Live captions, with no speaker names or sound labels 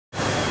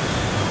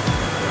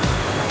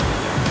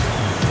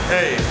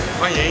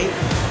欢迎。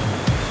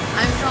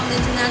I'm from the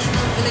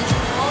International Village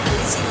Mall, the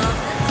Leasing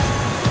Office.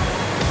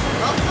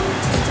 Welcome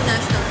to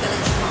International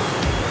Village Mall.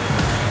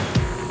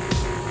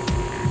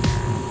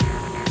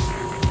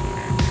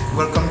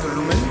 Welcome to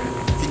Lumen,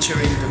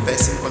 featuring the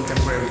best in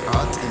contemporary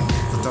art in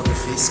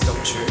photography,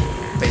 sculpture,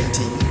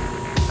 painting,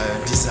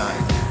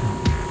 design.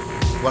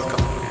 Welcome.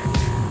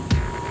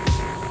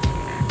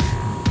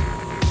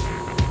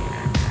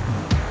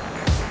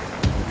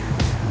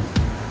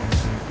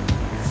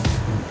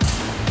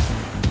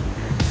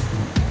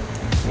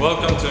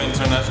 Welcome to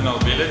International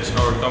Village.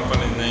 Our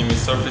company name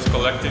is Surface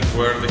Collective.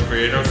 We're the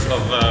creators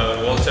of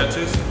wall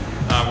tattoos.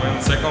 We're on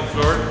the second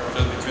floor,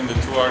 just between the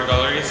two art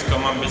galleries.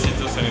 Come and visit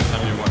us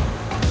anytime you want.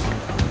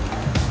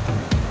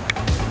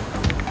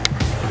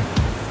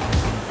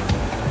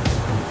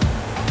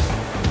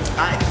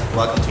 Hi,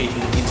 welcome to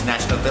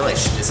International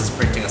Village. This is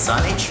printing a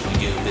signage. We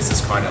do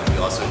business card and we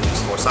also do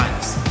store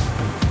signs.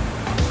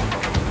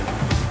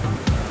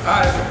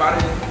 Hi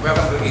everybody,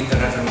 welcome to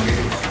International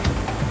Village.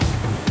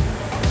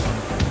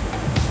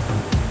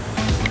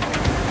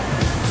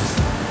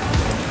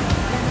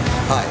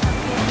 Hi,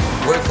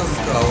 welcome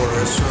to our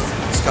restaurant,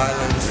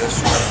 Skyline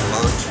Restaurant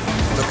Lounge,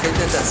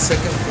 located at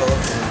 2nd floor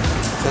in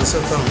Tinsel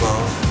Town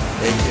Mall,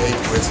 88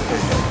 West Bay.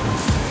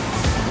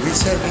 We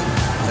serving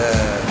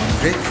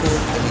great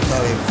food and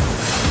Italian food.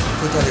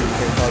 Totally we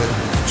can call it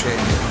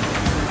Mediterranean.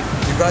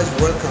 You guys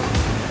welcome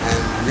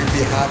and we'll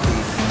be happy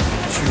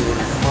to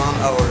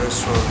recommend our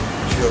restaurant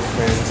to your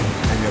friends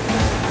and your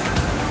family.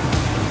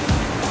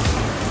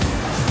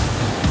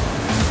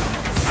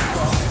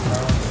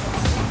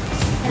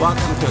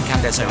 Welcome to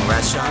Tinsel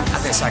Restaurant at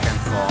the 2nd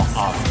floor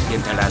of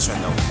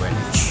International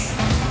Village.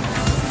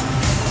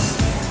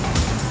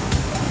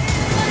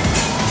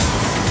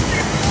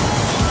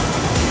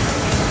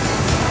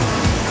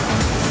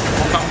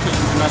 Welcome to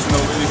International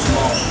Village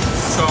Mall.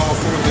 So our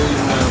food in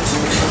a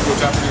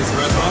Japanese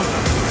restaurant.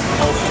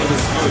 Our food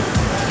is good.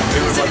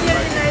 Everybody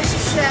like it.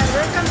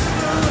 Welcome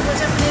to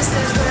Japanese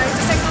restaurant,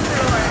 the second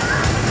floor.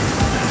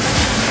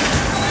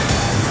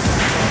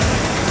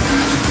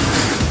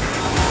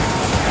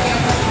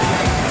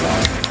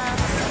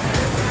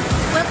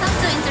 Welcome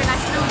to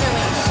International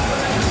Village.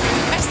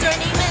 Our store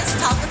name is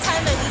Tinsel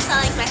Town and we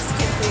sell like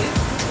Mexican food.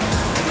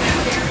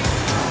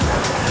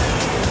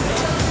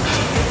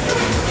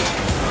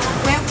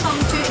 Welcome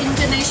to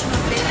International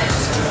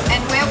Village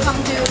and welcome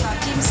to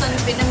Tinsel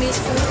Vietnamese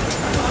food.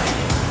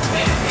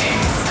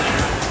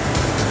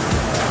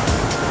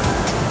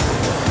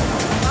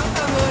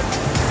 Welcome to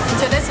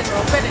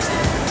International Village.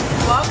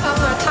 Welcome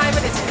to Thai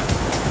Village.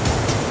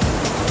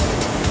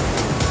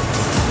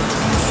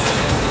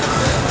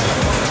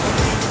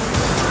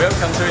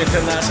 Welcome to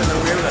International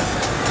Village.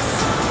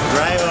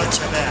 Drive out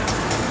China.